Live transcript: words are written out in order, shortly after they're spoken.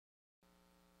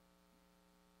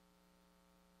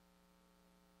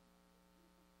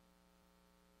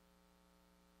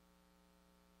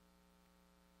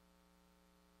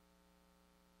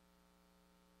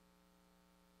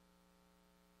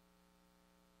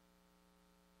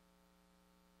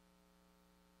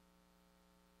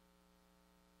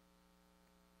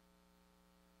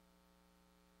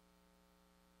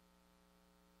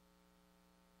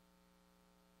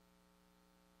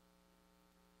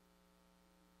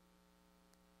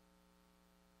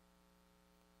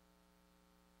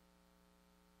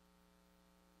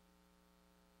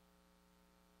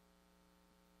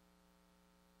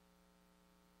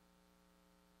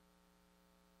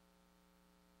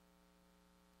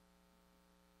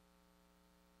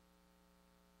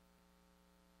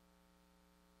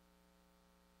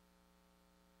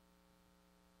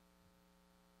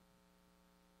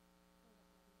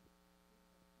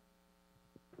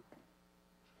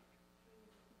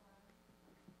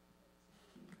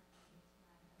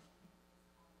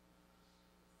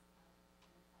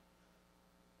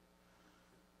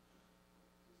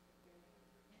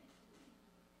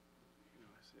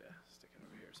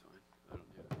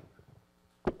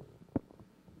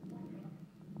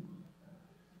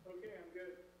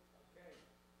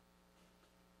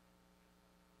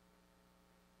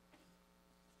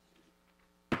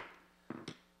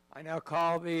I now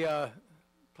call the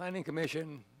Planning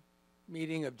Commission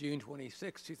meeting of June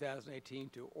 26, 2018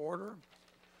 to order.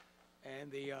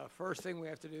 And the first thing we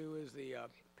have to do is the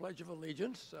Pledge of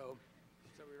Allegiance. So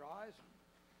we rise.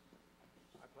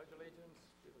 I pledge allegiance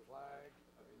to the flag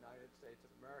of the United States of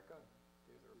America,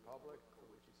 to the republic for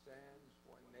which it stands,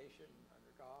 one nation, under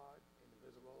God,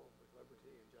 indivisible, with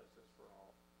liberty and justice for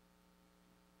all.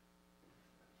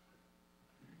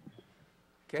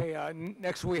 Okay,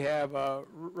 next we have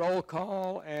roll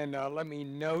call, and let me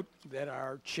note that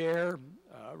our chair,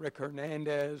 Rick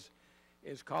Hernandez,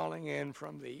 is calling in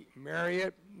from the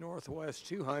Marriott Northwest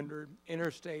 200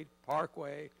 Interstate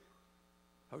Parkway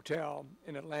Hotel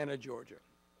in Atlanta, Georgia.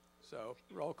 So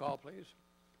roll call, please.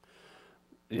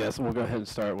 Yes, we'll go ahead and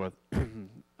start with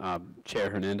Chair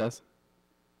Hernandez.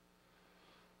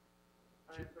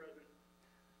 I am present.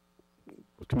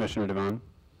 Commissioner Devon.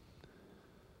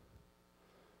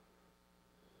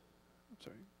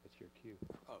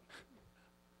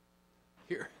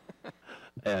 Here.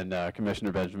 And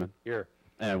Commissioner Benjamin. Here.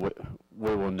 And we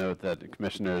will note that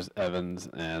Commissioners Evans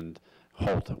and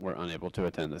Holt were unable to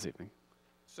attend this evening.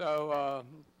 So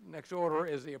next order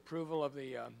is the approval of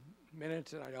the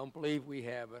minutes, and I don't believe we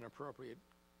have an appropriate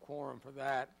quorum for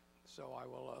that, so I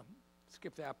will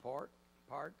skip that part.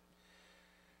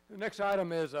 The next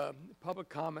item is public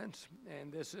comments,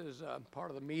 and this is part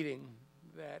of the meeting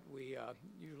that we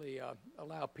usually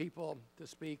allow people to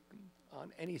speak on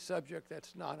any subject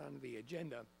that's not on the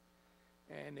agenda.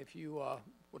 And if you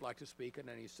would like to speak on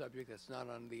any subject that's not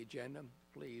on the agenda,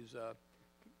 please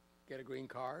get a green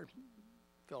card,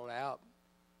 fill it out,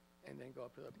 and then go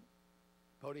up to the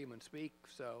podium and speak.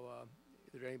 So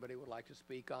if there anybody would like to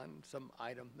speak on some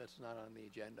item that's not on the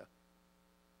agenda?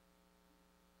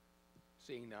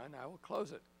 Seeing none, I will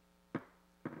close it.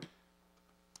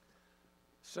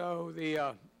 So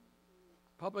the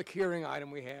public hearing item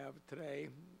we have today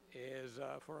is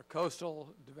for a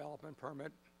coastal development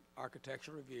permit,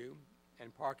 architectural review,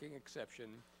 and parking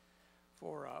exception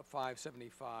for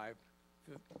 575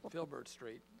 Filbert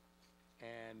Street.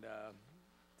 And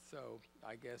so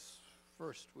I guess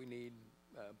first we need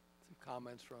some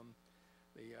comments from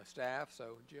the staff.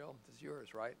 So Jill, this is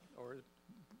yours, right? Or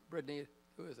Brittany,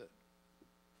 who is it?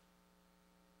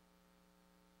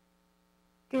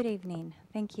 Good evening.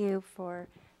 Thank you for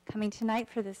coming tonight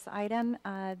for this item.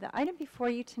 The item before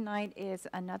you tonight is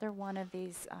another one of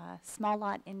these small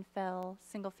lot infill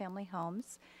single family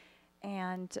homes.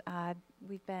 And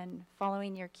we've been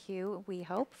following your cue, we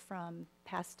hope, from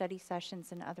past study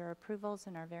sessions and other approvals,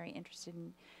 and are very interested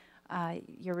in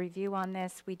your review on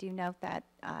this. We do note that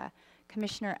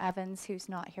Commissioner Evans, who's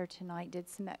not here tonight, did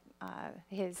submit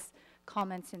his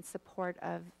comments in support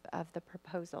of the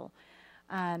proposal.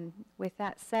 With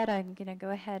that said, I'm going to go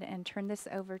ahead and turn this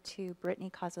over to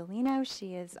Brittany Cozzolino.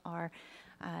 She is our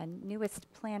newest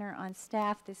planner on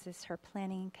staff. This is her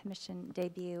Planning Commission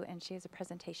debut, and she has a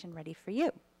presentation ready for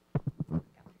you.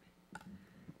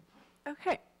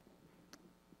 Okay.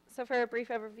 So for a brief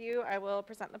overview, I will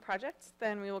present the project.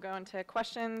 Then we will go into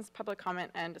questions, public comment,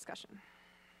 and discussion.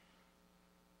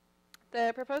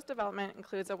 The proposed development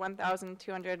includes a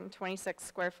 1,226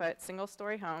 square foot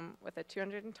single-story home with a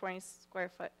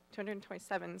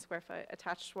 227 square foot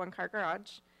attached one-car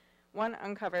garage, one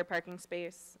uncovered parking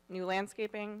space, new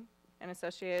landscaping, and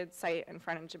associated site and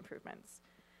frontage improvements.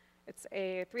 It's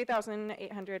a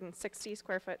 3,860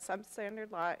 square foot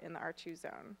substandard lot in the R2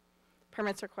 zone.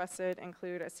 Permits requested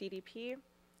include a CDP,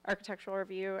 architectural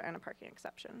review, and a parking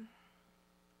exception.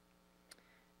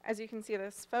 As you can see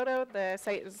this photo, the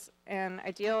site is an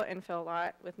ideal infill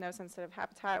lot with no sensitive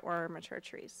habitat or mature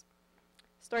trees.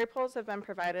 Story poles have been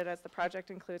provided as the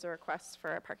project includes a request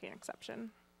for a parking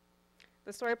exception.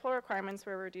 The story pole requirements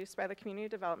were reduced by the Community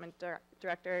Development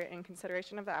Director in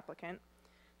consideration of the applicant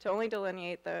to only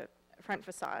delineate the front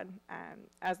facade,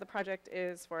 as the project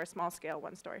is for a small-scale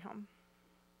one-story home.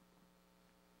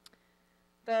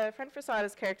 The front facade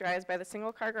is characterized by the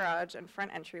single-car garage and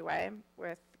front entryway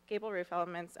with gable roof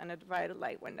elements and a divided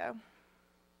light window.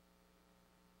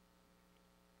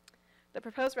 The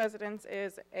proposed residence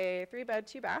is a 3-bed,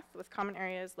 2-bath with common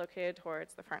areas located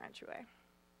towards the front entryway.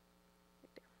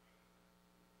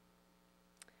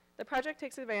 The project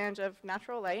takes advantage of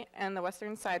natural light and the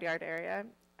western side yard area,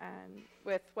 and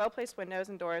with well-placed windows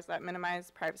and doors that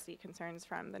minimize privacy concerns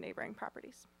from the neighboring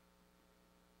properties.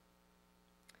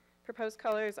 Proposed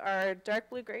colors are dark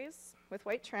blue grays with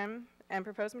white trim, and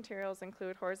proposed materials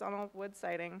include horizontal wood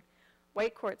siding,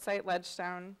 white quartzite ledge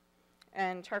stone,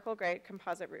 and charcoal gray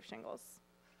composite roof shingles.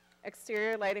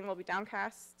 Exterior lighting will be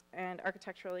downcast and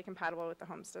architecturally compatible with the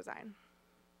home's design.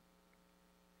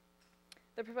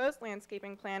 The proposed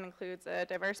landscaping plan includes a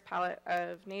diverse palette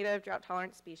of native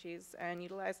drought-tolerant species and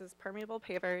utilizes permeable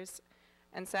pavers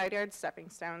and side yard stepping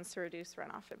stones to reduce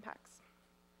runoff impacts.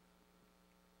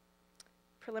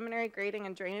 Preliminary grading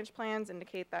and drainage plans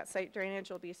indicate that site drainage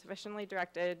will be sufficiently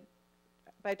directed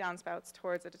by downspouts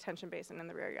towards a detention basin in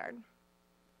the rear yard.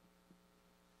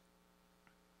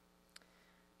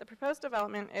 The proposed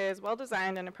development is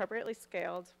well-designed and appropriately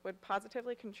scaled, would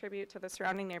positively contribute to the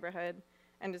surrounding neighborhood,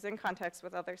 and is in context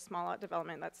with other small lot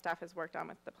development that staff has worked on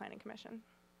with the Planning Commission.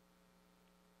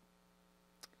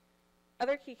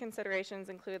 Other key considerations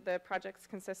include the project's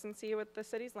consistency with the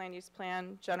city's land use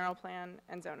plan, general plan,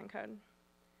 and zoning code.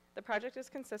 The project is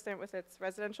consistent with its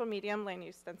residential medium land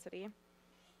use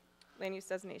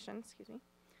designation,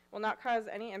 will not cause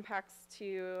any impacts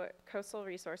to coastal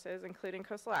resources, including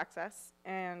coastal access,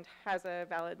 and has a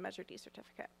valid Measure D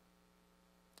certificate.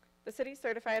 The city's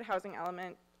certified housing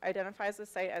element identifies the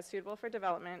site as suitable for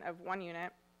development of 1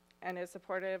 unit and is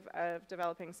supportive of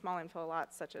developing small infill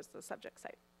lots such as the subject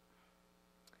site.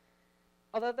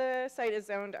 Although the site is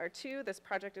zoned R2, this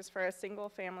project is for a single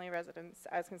family residence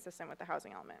as consistent with the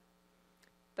housing element.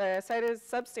 The site is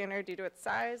substandard due to its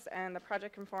size, and the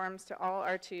project conforms to all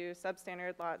R2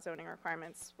 substandard lot zoning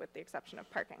requirements with the exception of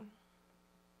parking.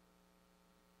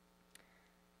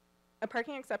 A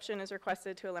parking exception is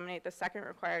requested to eliminate the second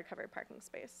required covered parking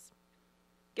space.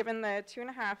 Given the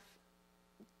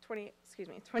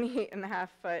 28.5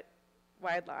 foot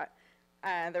wide lot,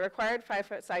 the required 5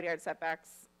 foot side yard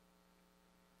setbacks,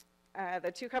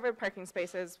 the 2 covered parking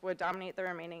spaces would dominate the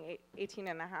remaining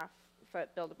 18.5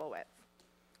 foot buildable width.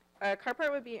 A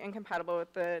carport would be incompatible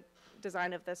with the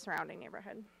design of the surrounding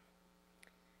neighborhood.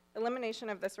 Elimination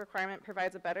of this requirement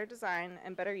provides a better design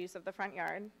and better use of the front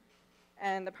yard,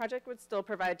 and the project would still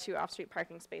provide 2 off-street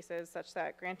parking spaces such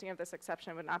that granting of this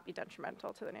exception would not be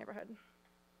detrimental to the neighborhood.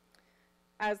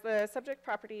 As the subject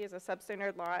property is a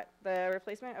substandard lot, the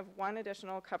replacement of 1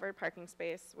 additional covered parking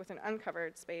space with an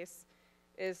uncovered space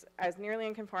is as nearly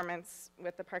in conformance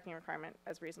with the parking requirement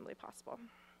as reasonably possible.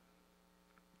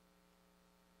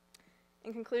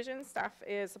 In conclusion, staff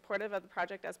is supportive of the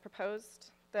project as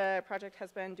proposed. The project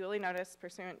has been duly noticed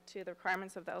pursuant to the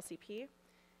requirements of the LCP,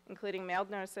 including mailed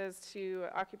notices to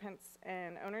occupants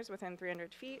and owners within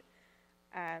 300 feet,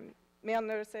 mailed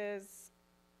notices,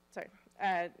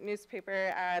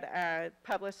 newspaper ad,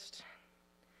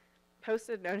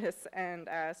 posted notice, and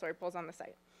story poles on the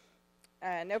site.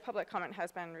 No public comment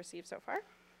has been received so far,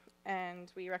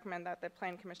 and we recommend that the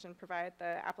Plan Commission provide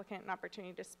the applicant an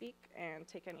opportunity to speak and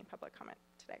take any public comment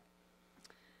today.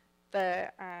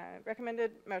 The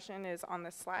recommended motion is on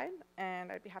this slide,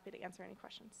 and I'd be happy to answer any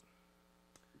questions.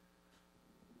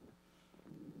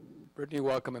 Brittany,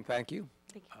 welcome and thank you.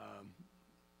 Thank you.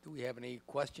 Do we have any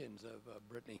questions of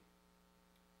Brittany?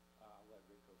 I'll let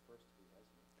Rick go first if he has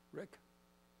any. Rick?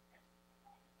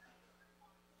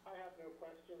 I have no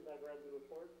questions. I've read the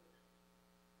report.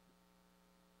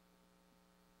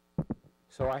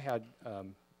 So I had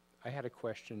a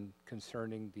question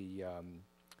concerning the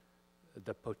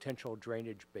potential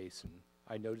drainage basin.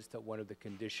 I noticed that one of the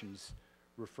conditions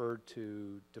referred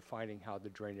to defining how the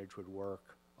drainage would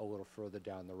work a little further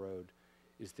down the road.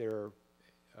 Is there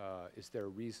a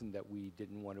reason that we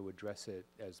didn't want to address it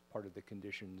as part of the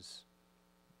conditions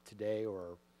today,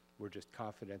 or we're just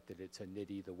confident that it's a nit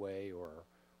either way, or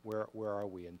where are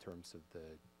we in terms of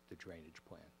the drainage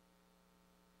plan?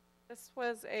 This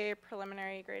was a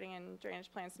preliminary grading and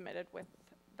drainage plan submitted with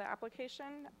the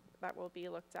application that will be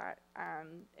looked at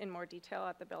in more detail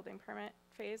at the building permit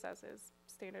phase, as is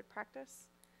standard practice.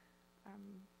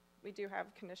 We do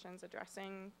have conditions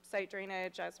addressing site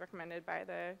drainage as recommended by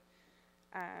the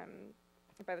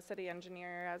city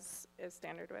engineer, as is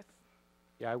standard with.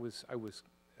 Yeah, I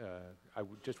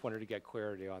just wanted to get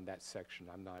clarity on that section.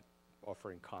 I'm not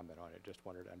offering comment on it, just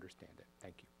wanted to understand it.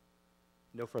 Thank you.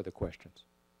 No further questions.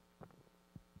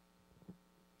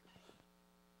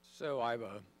 So I have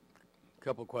a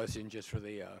couple questions just for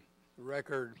the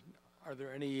record. Are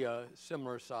there any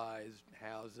similar sized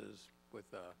houses with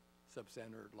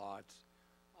substandard lots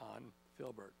on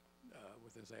Filbert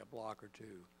within, say, a block or 2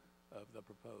 of the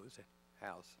proposed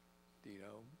house? Do you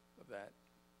know of that?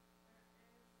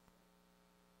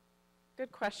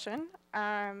 Good question.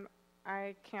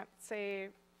 I can't say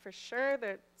for sure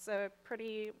that it's a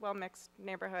pretty well-mixed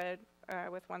neighborhood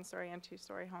with 1-story and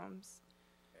 2-story homes.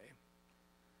 Okay.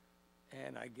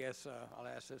 And I guess I'll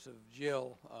ask this of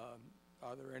Jill.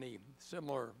 Are there any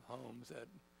similar homes that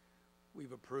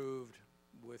we've approved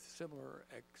with similar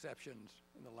exceptions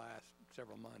in the last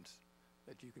several months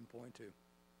that you can point to?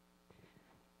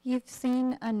 You've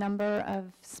seen a number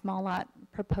of small lot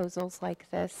proposals like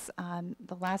this.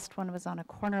 The last one was on a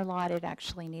corner lot. It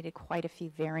actually needed quite a few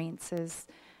variances.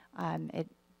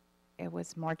 It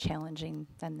was more challenging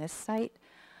than this site.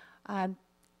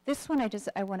 This one,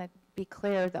 I want to be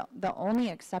clear, the only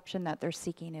exception that they're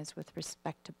seeking is with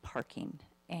respect to parking,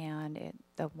 and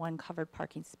the one covered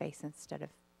parking space instead of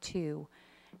two,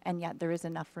 and yet there is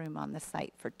enough room on the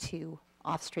site for two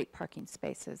off-street parking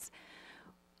spaces.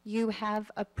 You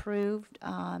have approved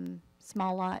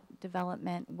small lot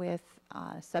development with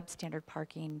substandard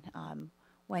parking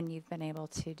when you've been able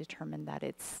to determine that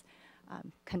it's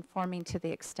conforming to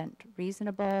the extent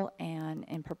reasonable and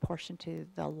in proportion to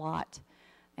the lot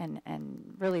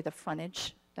and really the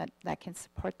frontage that can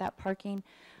support that parking.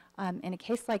 In a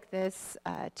case like this,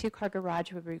 a two-car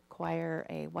garage would require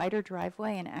a wider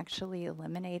driveway and actually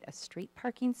eliminate a street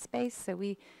parking space. So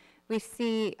we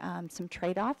see some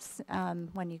trade-offs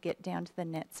when you get down to the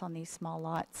nits on these small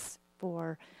lots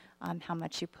for how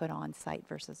much you put on site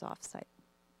versus off-site.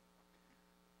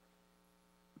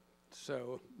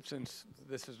 So since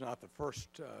this is not the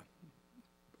first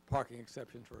parking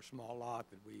exception for a small lot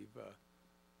that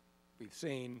we've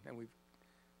seen, and we've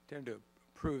tended to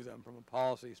approve them from a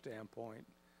policy standpoint,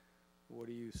 what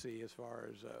do you see as far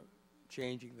as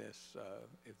changing this?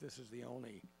 If this is the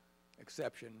only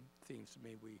exception, it seems to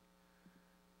me we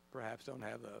perhaps don't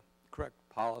have the correct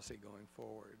policy going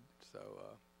forward. So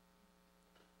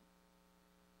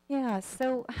Yeah,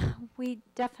 so we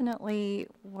definitely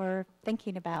were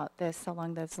thinking about this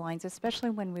along those lines, especially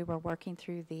when we were working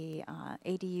through the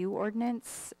ADU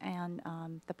ordinance and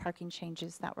the parking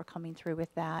changes that were coming through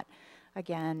with that.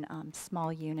 Again,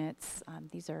 small units.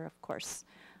 These are, of course,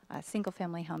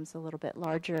 single-family homes a little bit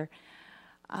larger.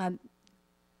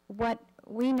 What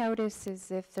we notice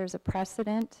is if there's a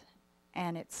precedent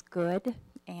and it's good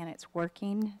and it's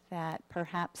working, that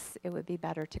perhaps it would be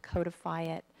better to codify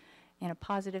it in a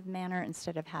positive manner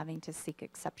instead of having to seek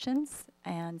exceptions.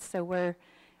 And so we're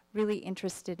really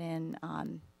interested in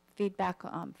feedback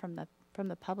from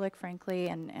the public, frankly,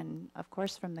 and of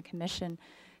course from the commission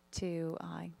to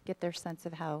get their sense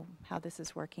of how this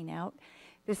is working out.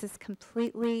 This is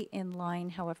completely in line,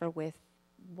 however, with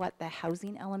what the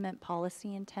housing element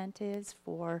policy intent is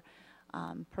for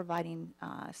providing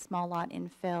small lot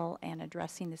infill and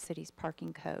addressing the city's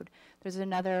parking code. There's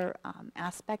another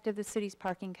aspect of the city's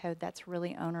parking code that's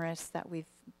really onerous that we've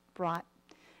brought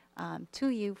to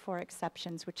you for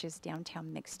exceptions, which is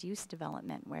downtown mixed-use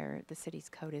development, where the city's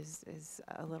code is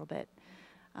a little bit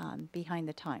behind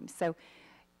the times. So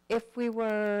if we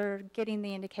were getting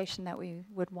the indication that we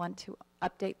would want to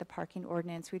update the parking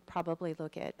ordinance, we'd probably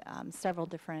look at several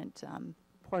different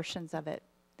portions of it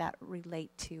that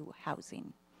relate to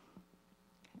housing.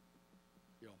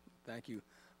 Jill, thank you.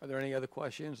 Are there any other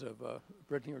questions of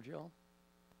Brittany or Jill?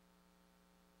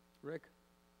 Rick?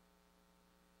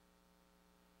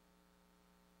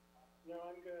 No,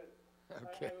 I'm good.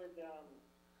 Okay. I would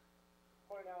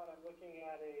point out, I'm looking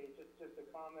at just a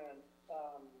comment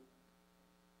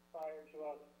prior to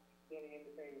us getting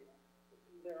into things.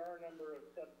 There are a number of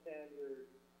substandard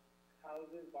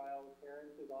houses by all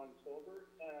appearances on Silver,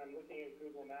 and I'm looking at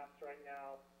Google Maps right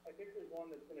now. I think there's one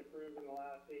that's been approved in the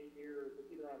last 8 years. It's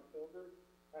either on Silver.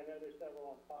 I know there's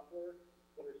several on Poplar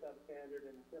that are substandard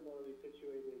and similarly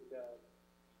situated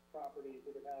properties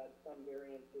that have had some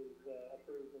variances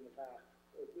approved in the past.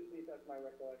 At least that's my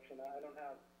recollection. I don't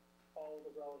have all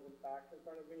the relevant facts in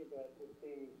front of me, but it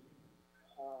seems,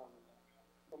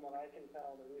 from what I can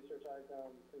tell, the research I've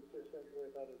done, consistent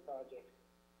with other projects.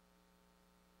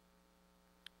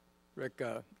 Rick,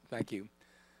 thank you.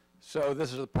 So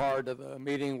this is a part of the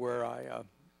meeting where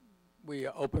we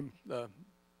open the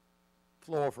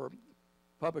floor for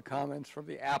public comments from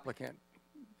the applicant.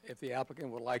 If the applicant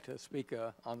would like to speak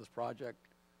on this project,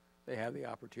 they have the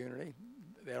opportunity.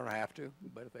 They don't have to,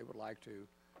 but if they would like to,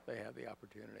 they have the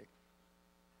opportunity.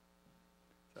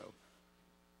 So.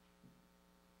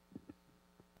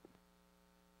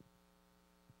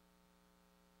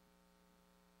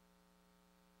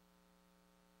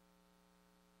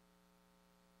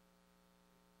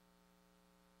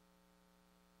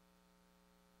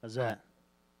 How's that?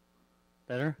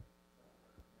 Better?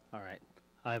 All right.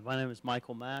 Hi, my name is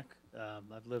Michael Mack.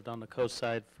 I've lived on the coast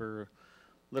side for a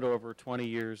little over 20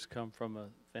 years, come from a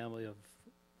family of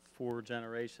 4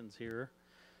 generations here.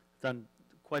 I've done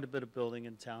quite a bit of building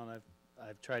in town.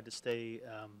 I've tried to stay,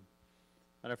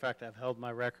 matter of fact, I've held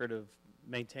my record of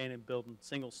maintaining and building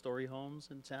single-story homes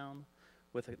in town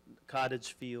with a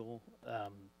cottage feel,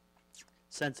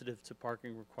 sensitive to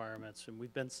parking requirements, and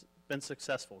we've been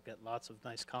successful. Get lots of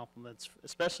nice compliments,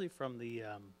 especially from the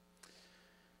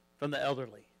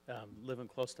elderly. living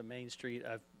close to Main Street,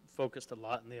 I've focused a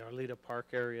lot in the Arleta Park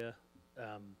area,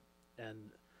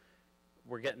 and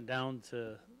we're getting down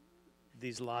to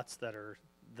these lots that are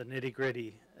the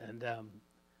nitty-gritty, and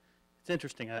it's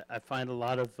interesting. I find a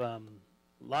lot of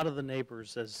the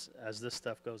neighbors, as this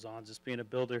stuff goes on, just being a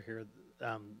builder here,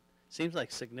 seems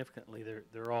like significantly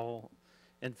they're all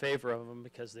in favor of them,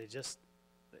 because they just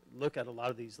look at a lot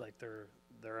of these like they're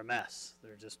a mess.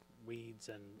 They're just weeds,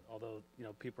 and although, you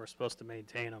know, people are supposed to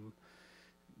maintain them,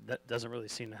 that doesn't really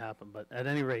seem to happen. But at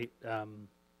any rate,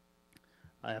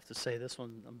 I have to say this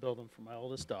one I'm building for my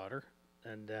oldest daughter,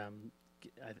 and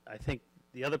I think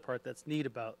the other part that's neat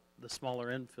about the smaller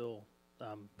infill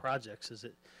projects is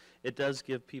it does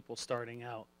give people starting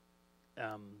out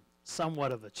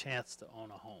somewhat of a chance to own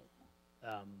a home,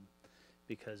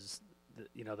 because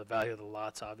the value of the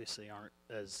lots obviously aren't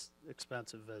as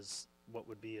expensive as what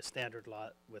would be a standard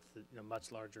lot with a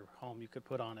much larger home you could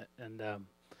put on it. And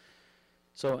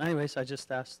so anyways, I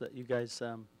just ask that you guys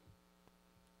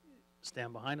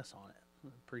stand behind us on it.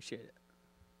 Appreciate it.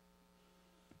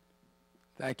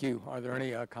 Thank you. Are there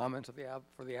any comments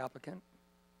for the applicant?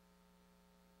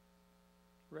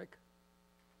 Rick?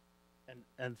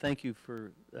 And thank you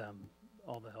for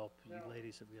all the help you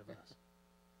ladies have given us.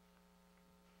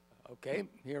 Okay,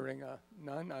 hearing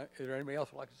none. Is there anybody else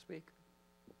who would like to speak?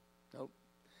 Nope.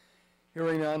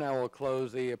 Hearing none, I will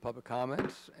close the public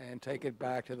comments and take it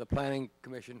back to the Planning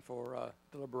Commission for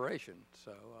deliberation.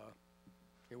 So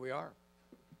here we are.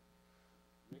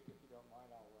 Rick, if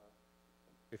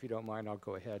you don't mind, I'll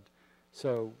go ahead.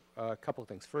 So a couple of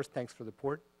things. First, thanks for the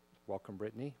report. Welcome,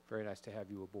 Brittany. Very nice to have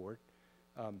you aboard.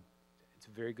 It's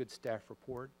a very good staff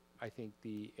report. I think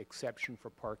the exception for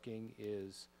parking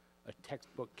is a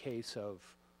textbook case of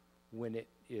when it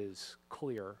is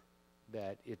clear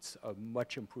that it's a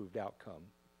much improved outcome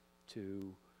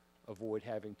to avoid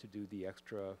having to do the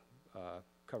extra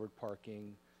covered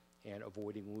parking and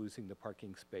avoiding losing the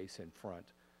parking space in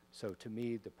front. So to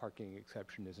me, the parking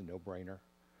exception is a no-brainer.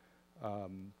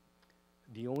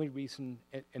 The only reason,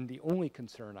 and the only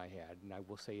concern I had, and I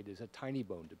will say it is a tiny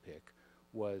bone to pick,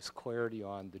 was clarity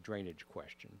on the drainage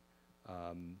question.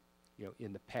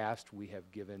 In the past, we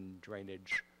have given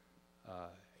drainage,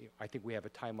 I think we have a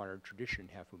time-honored tradition,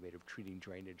 haven't we, made of treating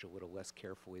drainage a little less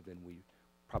carefully than we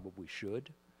probably should.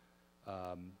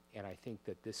 And I think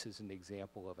that this is an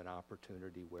example of an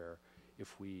opportunity where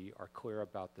if we are clear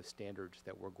about the standards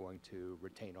that we're going to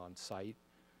retain on site,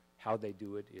 how they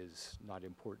do it is not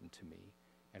important to me.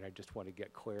 And I just want to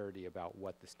get clarity about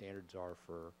what the standards are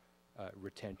for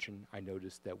retention. I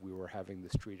noticed that we were having the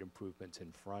street improvements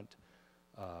in front.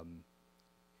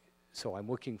 So I'm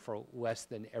looking for less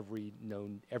than every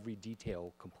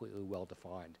detail completely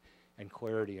well-defined, and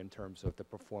clarity in terms of the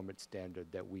performance standard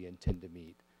that we intend to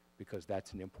meet, because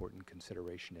that's an important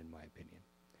consideration in my opinion.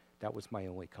 That was my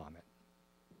only comment.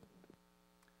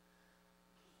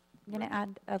 I'm going to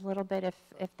add a little bit,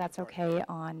 if that's okay,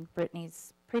 on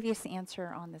Brittany's previous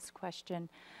answer on this question.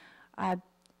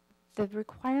 The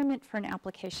requirement for an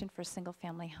application for a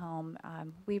single-family home,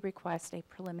 we request a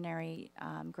preliminary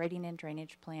grading and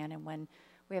drainage plan, and when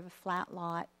we have a flat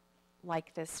lot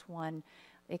like this one,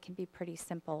 it can be pretty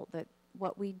simple.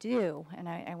 What we do, and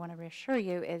I want to reassure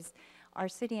you, is our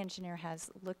city engineer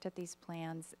has looked at these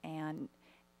plans and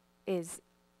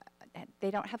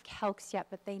they don't have calcs yet,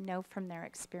 but they know from their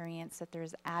experience that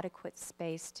there's adequate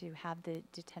space to have the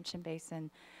detention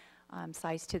basin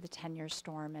size to the 10-year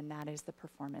storm, and that is the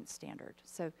performance standard.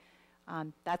 So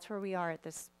that's where we are at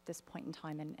this point in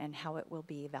time, and how it will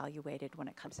be evaluated when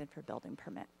it comes in for building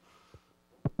permit.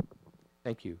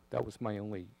 Thank you. That was my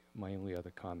only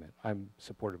other comment. I'm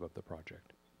supportive of the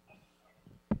project.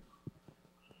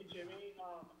 Hey, Jimmy,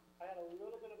 I had a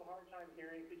little bit of a hard time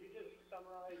hearing. Could you just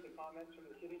summarize the comments from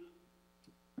the city?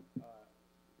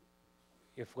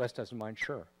 If Les doesn't mind,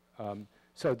 sure.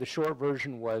 So the short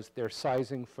version was their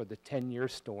sizing for the 10-year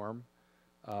storm.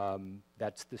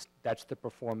 That's the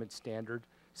performance standard.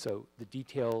 So the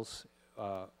details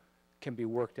can be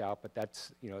worked out, but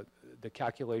that's, the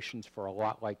calculations for a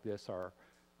lot like this are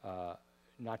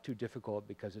not too difficult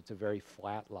because it's a very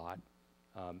flat lot.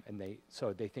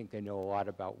 So they think they know a lot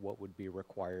about what would be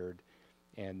required.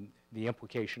 And the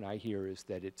implication I hear is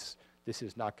that this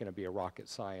is not going to be a rocket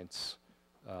science,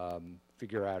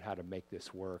 figure out how to make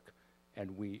this work.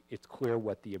 And it's clear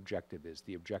what the objective is.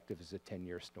 The objective is a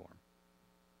 10-year storm.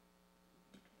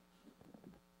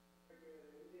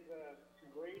 The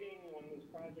grading, when this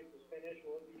project is finished,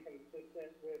 will it be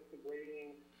consistent with the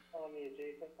grading on the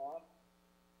adjacent lot?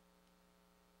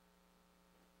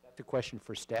 That's a question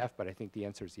for staff, but I think the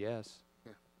answer is yes.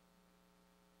 Yeah.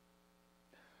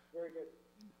 Very good.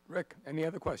 Rick, any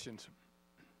other questions?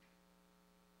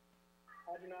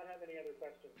 I do not have any other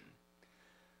questions.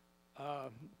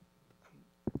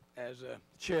 As a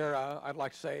chair, I'd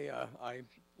like to say I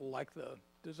like the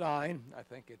design. I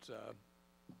think it's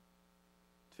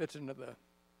fits into the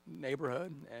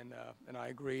neighborhood, and I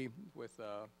agree with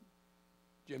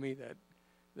Jimmy that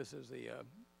this is the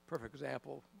perfect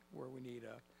example where we need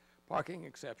a parking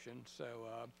exception. So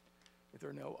if there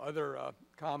are no other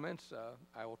comments,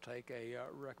 I will take a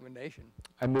recommendation.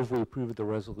 I move we approve the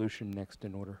resolution next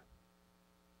in order.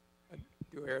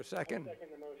 Do we hear a second? Second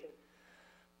the motion.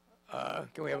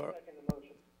 Can we have a, Second the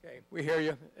motion. okay, we hear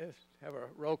you. Have a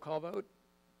roll call vote?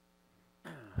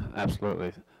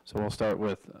 Absolutely. So we'll start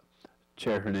with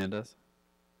Chair Hernandez,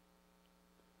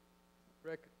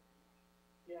 Rick?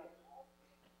 Yes.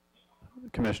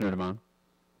 Commissioner DeMond,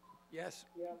 Yes?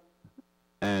 Yes.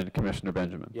 and Commissioner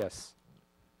Benjamin. Yes.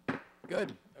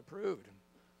 Good, approved.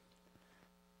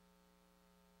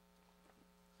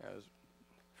 That was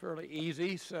fairly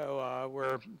easy,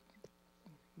 so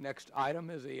next item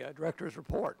is the director's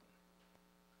report.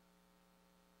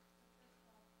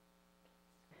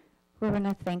 We want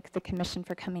to thank the commission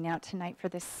for coming out tonight for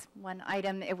this one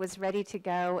item. It was ready to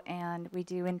go, and we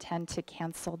do intend to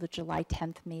cancel the July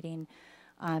 10th meeting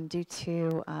due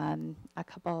to a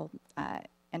couple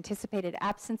anticipated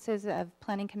absences of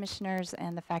planning commissioners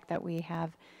and the fact that we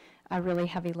have a really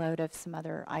heavy load of some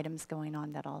other items going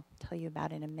on that I'll tell you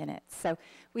about in a minute. So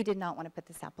we did not want to put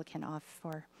this applicant off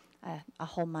for a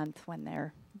whole month when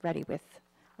they're ready with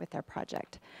their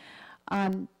project.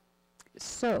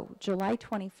 So July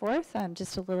 24th,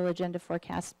 just a little agenda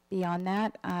forecast beyond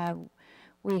that.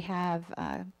 We have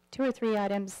 2 or 3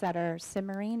 items that are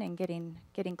simmering and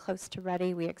getting close to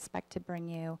ready. We expect to bring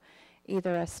you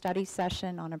either a study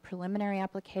session on a preliminary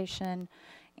application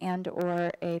and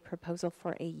or a proposal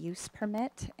for a use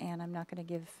permit. And I'm not going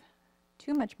to give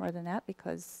too much more than that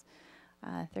because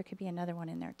there could be another one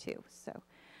in there too. So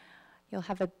you'll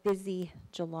have a busy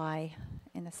July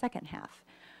in the second half.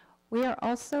 We are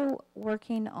also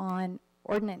working on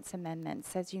ordinance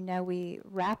amendments. As you know, we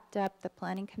wrapped up the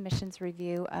Planning Commission's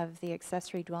review of the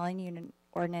accessory dwelling unit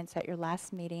ordinance at your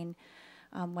last meeting.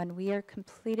 When we are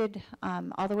completed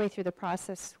all the way through the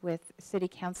process with City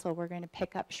Council, we're going to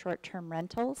pick up short-term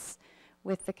rentals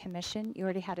with the Commission. You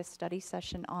already had a study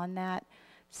session on that.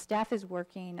 Staff is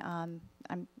working,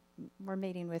 we're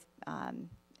meeting with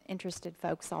interested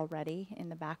folks already in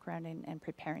the background and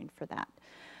preparing for that.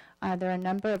 There are a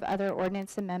number of other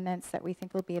ordinance amendments that we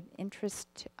think will be of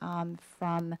interest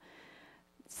from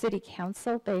City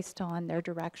Council based on their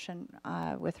direction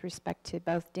with respect to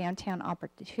both downtown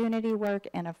opportunity work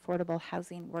and affordable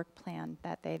housing work plan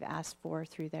that they've asked for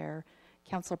through their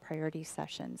council priority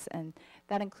sessions. And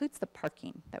that includes the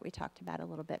parking that we talked about a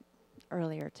little bit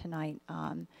earlier tonight,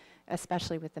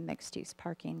 especially with the mixed-use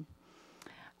parking.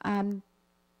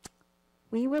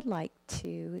 We would like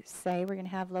to say we're going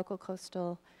to have local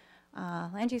coastal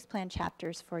land use plan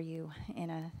chapters for you in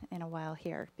a while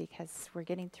here because we're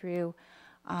getting through.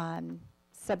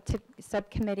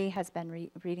 Subcommittee has been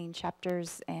reading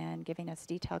chapters and giving us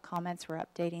detailed comments. We're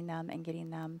updating them and getting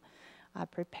them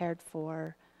prepared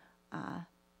for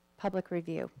public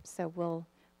review. So we'll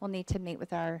need to meet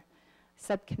with our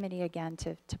subcommittee again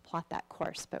to plot that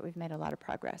course, but we've made a lot of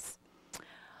progress.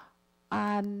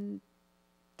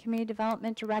 Community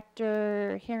Development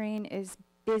Director hearing is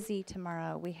busy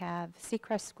tomorrow. We have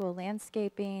Seacrest School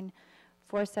Landscaping.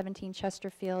 417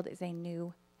 Chesterfield is a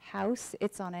new house.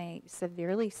 It's on a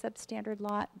severely substandard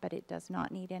lot, but it does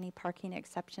not need any parking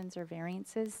exceptions or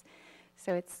variances.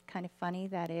 So it's kind of funny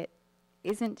that it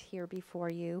isn't here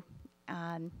before you,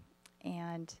 and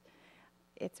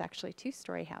it's actually a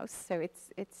 2-story house. So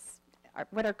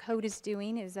what our code is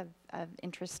doing is of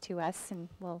interest to us, and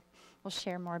we'll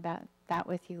share more about that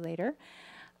with you later.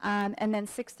 And then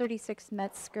 636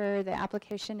 Metzger, the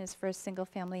application is for a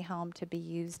single-family home to be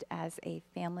used as a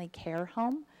family care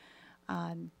home.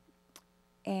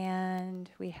 And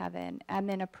we have an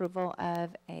admin approval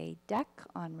of a deck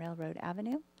on Railroad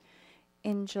Avenue.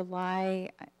 In July,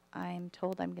 I'm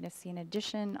told I'm going to see an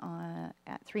addition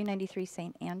at 393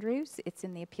 St. Andrews. It's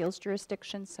in the appeals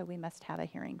jurisdiction, so we must have a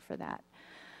hearing for that.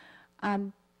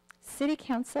 City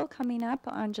Council coming up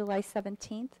on July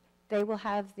 17th. They will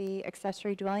have the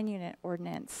accessory dwelling unit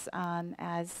ordinance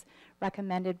as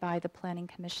recommended by the Planning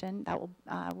Commission. That will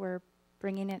we're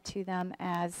bringing it to them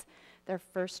as their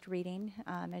first reading.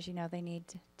 As you know, they need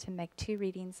to make 2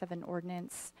 readings of an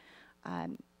ordinance.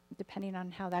 Depending on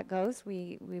how that goes,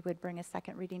 we would bring a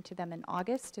second reading to them in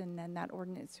August, and then that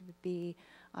ordinance would be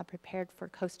prepared for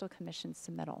Coastal Commission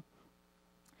submittal.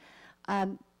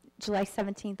 July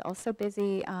 17th, also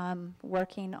busy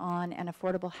working on an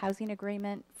affordable housing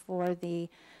agreement for the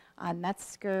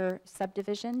Metzger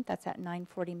subdivision. That's at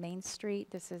 940 Main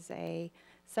Street. This is a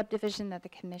subdivision that the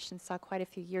commission saw quite a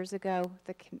few years ago.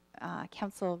 The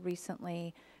council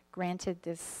recently granted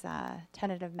this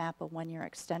tentative map a one-year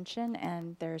extension,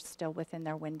 and they're still within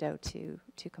their window to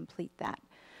complete that.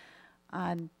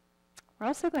 We're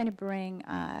also going to bring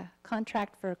a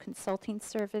contract for consulting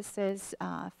services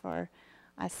for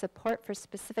support for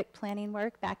specific planning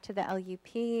work back to the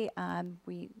LUP.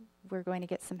 We're going to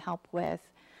get some help with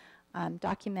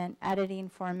document editing,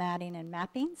 formatting, and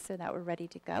mapping so that we're ready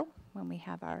to go when we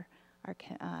have our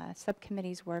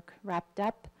subcommittee's work wrapped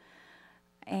up.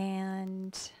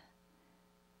 And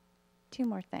two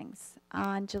more things.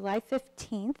 On July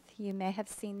 15th, you may have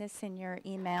seen this in your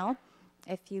email.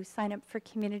 If you sign up for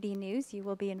community news, you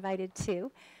will be invited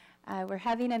too. We're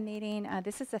having a meeting,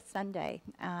 this is a Sunday,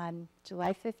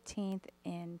 July 15th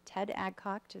in Ted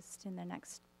Adcock, just in the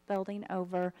next building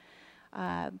over,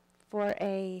 for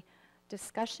a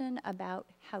discussion about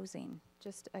housing,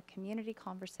 just a community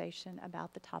conversation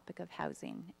about the topic of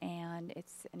housing. And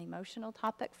it's an emotional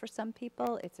topic for some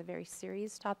people, it's a very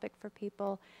serious topic for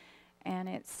people, and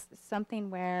it's something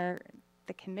where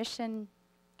the commission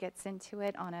gets into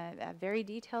it on a very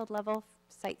detailed level,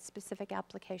 site-specific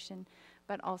application,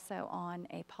 but also on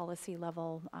a policy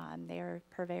level. They're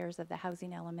purveyors of the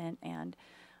housing element and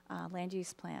land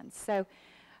use plans. So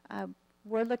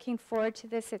we're looking forward to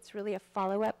this. It's really a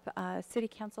follow-up. City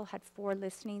Council had 4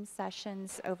 listening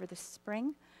sessions over the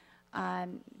spring,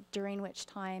 during which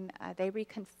time they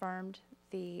reconfirmed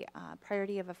the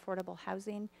priority of affordable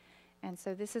housing. And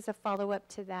so this is a follow-up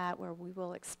to that, where we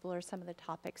will explore some of the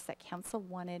topics that council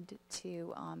wanted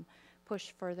to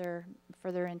push further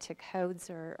into codes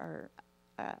or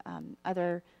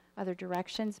other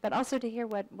directions, but also to hear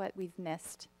what we've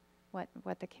missed,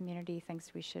 what the community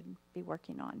thinks we should be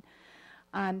working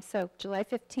on. So July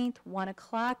 15th, 1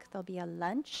 o'clock, there'll be a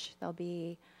lunch. There'll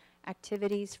be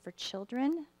activities for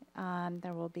children.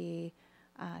 There will be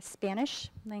Spanish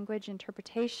language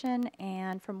interpretation,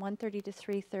 and from 1:30 to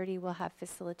 3:30 we'll have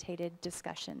facilitated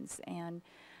discussions. And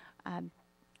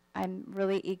I'm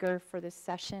really eager for this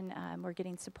session. We're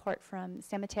getting support from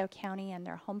San Mateo County and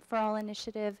their Home for All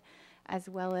initiative, as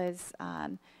well as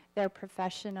their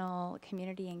professional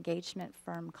community engagement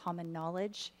firm, Common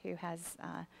Knowledge, who has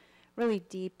really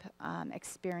deep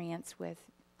experience with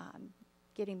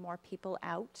getting more people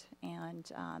out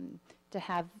and to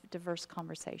have diverse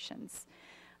conversations.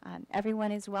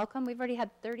 Everyone is welcome. We've already had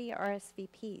 30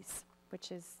 RSVPs,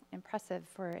 which is impressive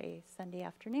for a Sunday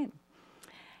afternoon.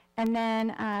 And then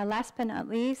last but not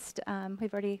least,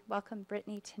 we've already welcomed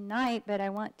Brittany tonight, but I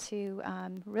want to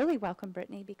really welcome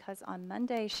Brittany because on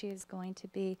Monday she is going to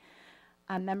be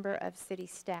a member of city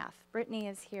staff. Brittany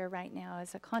is here right now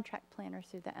as a contract planner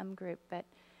through the M Group, but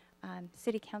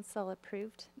City Council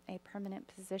approved a permanent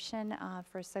position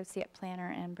for associate planner,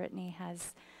 and Brittany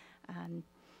has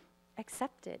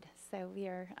accepted. So we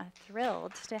are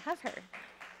thrilled to have her.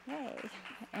 Yay.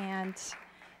 And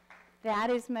that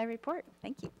is my report.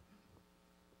 Thank you.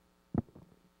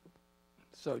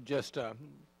 So just kind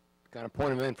of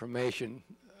point of information,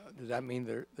 does that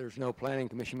mean there's no planning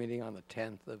commission meeting on the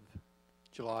 10th of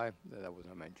July? That was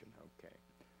not mentioned, okay.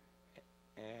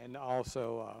 And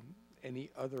also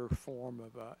any other form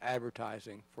of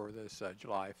advertising for this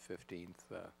July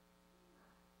 15th?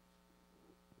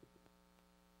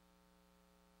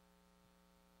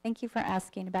 Thank you for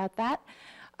asking about that.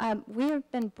 We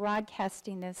have been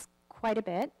broadcasting this quite a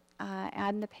bit,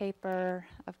 ad in the paper,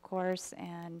 of course,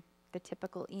 and the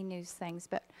typical e-news things.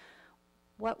 But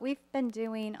what we've been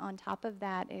doing on top of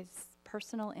that is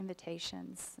personal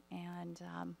invitations, and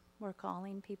we're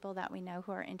calling people that we know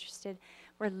who are interested.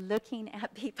 We're looking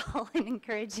at people and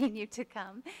encouraging you to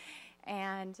come,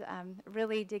 and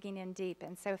really digging in deep.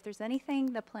 And so if there's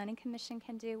anything the Planning Commission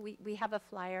can do, we have a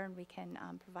flyer and we can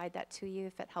provide that to you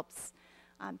if it helps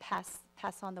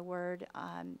pass on the word.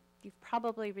 You've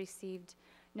probably received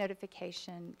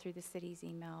notification through the city's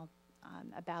email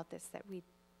about this, that we'd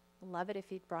love it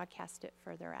if you'd broadcast it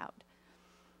further out.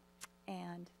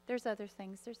 And there's other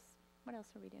things. What else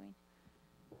are we doing?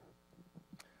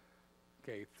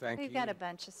 Okay, thank you. We've got a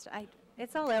bunch of stuff.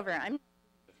 It's all over. Okay, all right.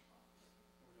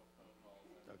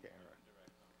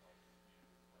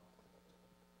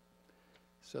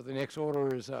 So the next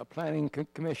order is Planning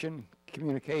Commission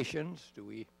communications. Do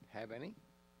we have any?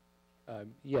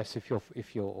 Yes, if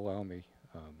you'll allow me.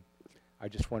 I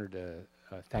just wanted to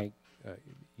thank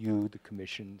you, the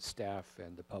commission, staff,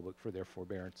 and the public for their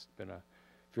forbearance. It's been a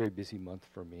very busy month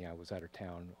for me. I was out of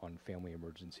town on family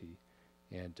emergency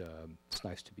and it's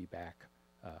nice to be back.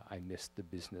 I missed the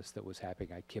business that was happening.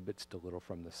 I kibitzed a little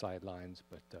from the sidelines,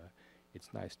 but it's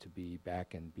nice to be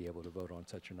back and be able to vote on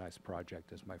such a nice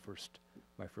project as my first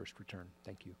return.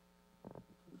 Thank you.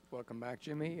 Welcome back,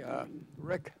 Jimmy.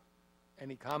 Rick,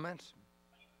 any comments?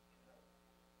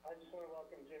 I just want to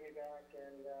welcome Jimmy back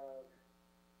and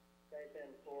thank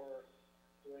him for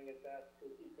doing his best to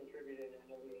keep contributing and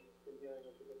when we've been dealing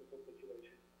with a difficult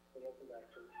situation. So welcome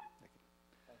back, Jimmy.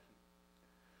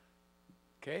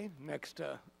 Okay, next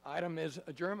item is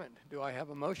adjournment. Do I have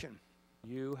a motion?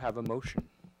 You have a motion.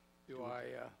 Do I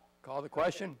call the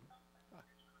question?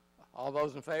 All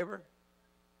those in favor?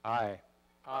 Aye.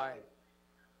 Aye.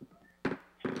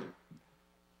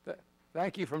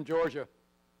 Thank you from Georgia.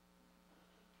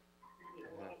 You're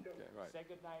welcome. Okay, right. Say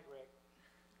good night, Rick.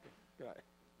 Good night.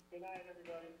 Good night,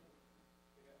 everybody.